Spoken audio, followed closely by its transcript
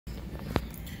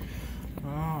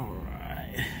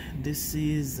Alright, this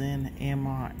is an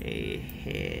MRA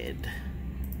head.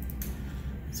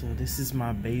 So this is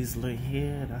my Baszler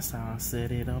here. That's how I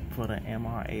set it up for the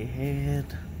MRA head.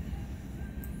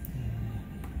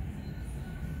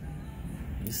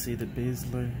 You see the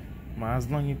Baszler? Well, as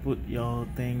long as you put your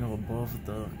thing above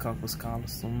the corpus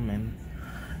callosum and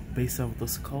base of the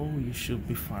skull, you should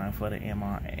be fine for the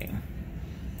MRA.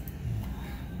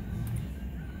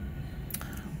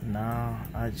 Now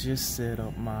I just set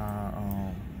up my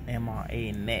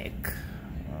MRA neck.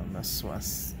 That's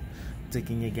what's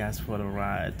taking you guys for the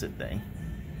ride today.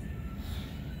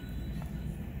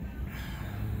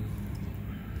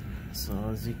 So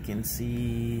as you can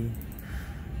see,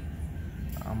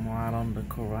 I'm right on the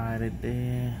carotid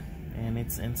there, and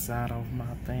it's inside of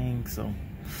my thing, so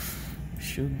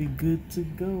should be good to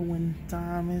go when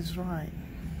time is right.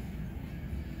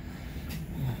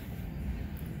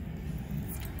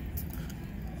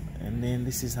 And then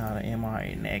this is how the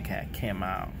MRA neck came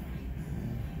out.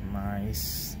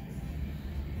 Nice.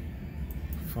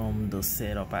 From the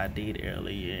setup I did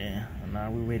earlier.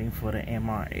 Now we're waiting for the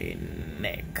MRA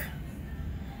neck.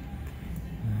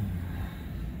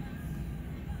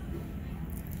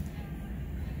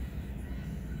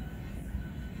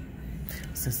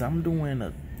 Since I'm doing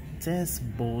a test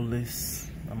bolus,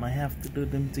 I might have to do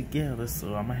them together,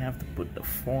 so I might have to put the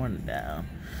phone down.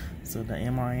 So the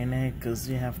MRA neck, because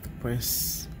you have to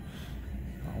press,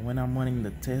 when I'm running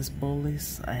the test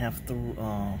bolus, I have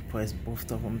to press both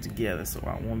of them together, so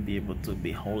I won't be able to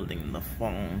be holding the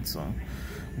phone. So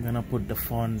I'm gonna put the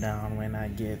phone down when I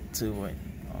get to it,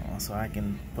 so I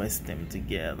can press them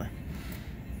together.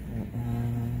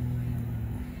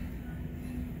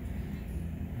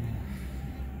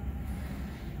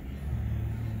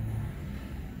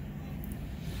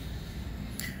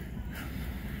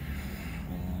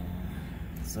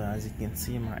 So as you can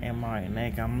see, my MRA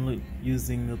neck, I'm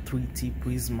using the 3T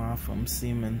Prisma from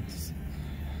Siemens.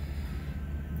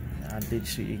 I did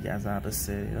show you guys how to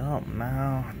set it up.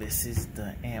 Now this is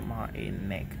the MRA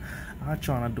neck. I'm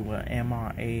trying to do an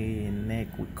MRA neck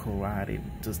with carotid.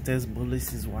 Just test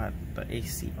bolus is what the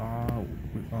ACR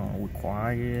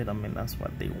required. I mean, that's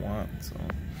what they want. So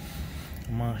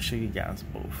I'm gonna show you guys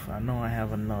both. I know I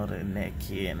have another neck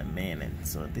here in a minute.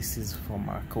 So this is for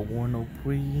my coronal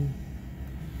pre.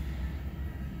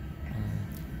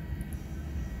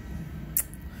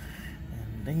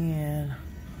 Then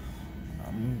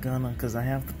I'm gonna, cause I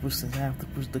have to push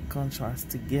the contrast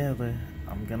together.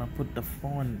 I'm gonna put the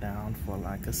phone down for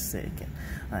like a second.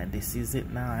 Alright, this is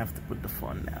it now. I have to put the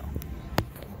phone down.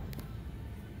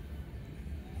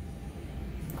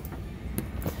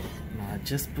 Now I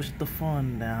just pushed the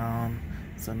phone down.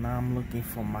 So now I'm looking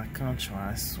for my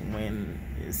contrast. When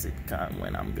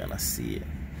I'm gonna see it?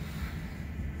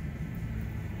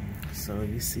 So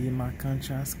you see my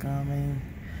contrast coming.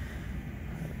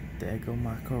 There go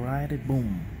my carotid,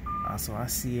 boom. So I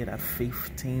see it at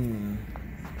 15.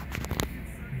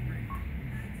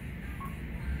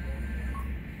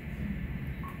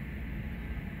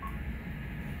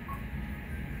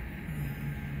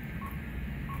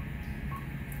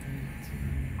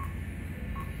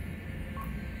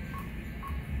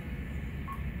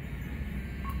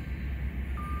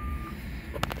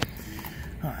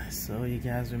 Alright, so you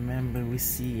guys remember we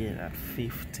see it at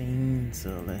 15,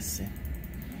 so let's see.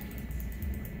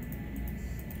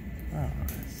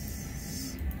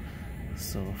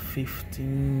 So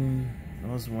 15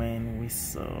 was when we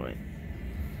saw it.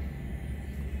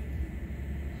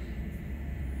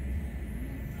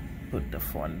 Put the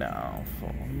phone down for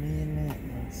a minute.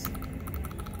 Let's see.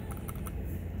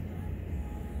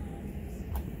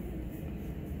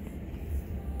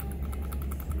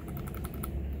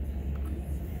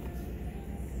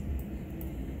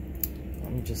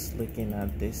 I'm just looking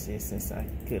at this here since I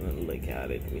couldn't look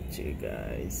at it with you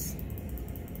guys.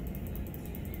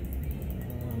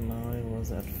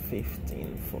 At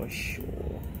 15 for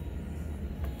sure.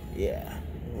 Yeah,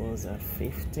 it was at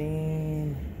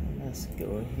 15. Let's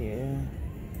go here.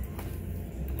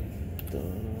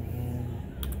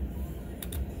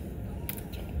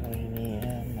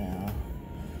 Yeah, now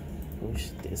push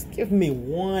this. Give me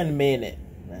 1 minute.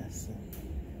 That's it.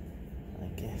 I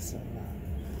guess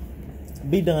I'll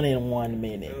be done in 1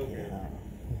 minute. Okay. Yeah.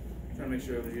 Trying to make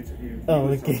sure that you oh,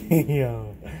 okay.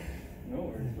 Yo. No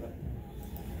worries.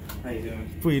 How you doing?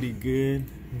 Pretty good.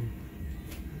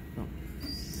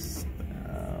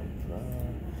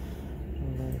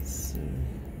 Let's see.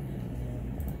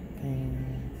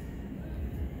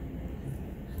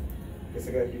 Guess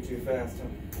I got you too fast, huh?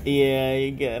 Yeah,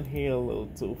 you got here a little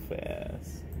too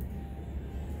fast.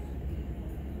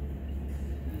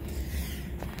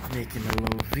 making a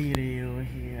little video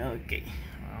here. Okay,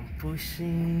 I'm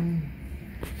pushing.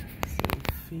 So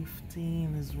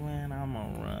 15 is when I'm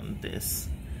gonna run this.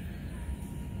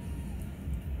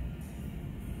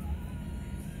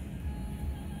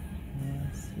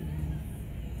 Let's see.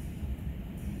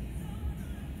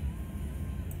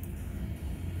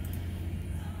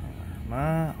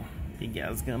 Now you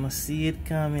guys gonna see it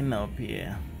coming up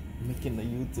here. Making a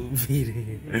YouTube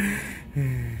video.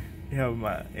 Yeah,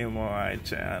 my MRI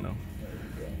channel.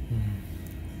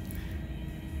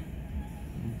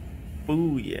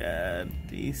 Booyah,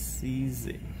 this is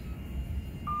it.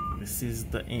 This is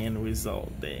the end result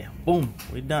there. Boom,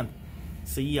 we're done.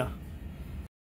 See ya.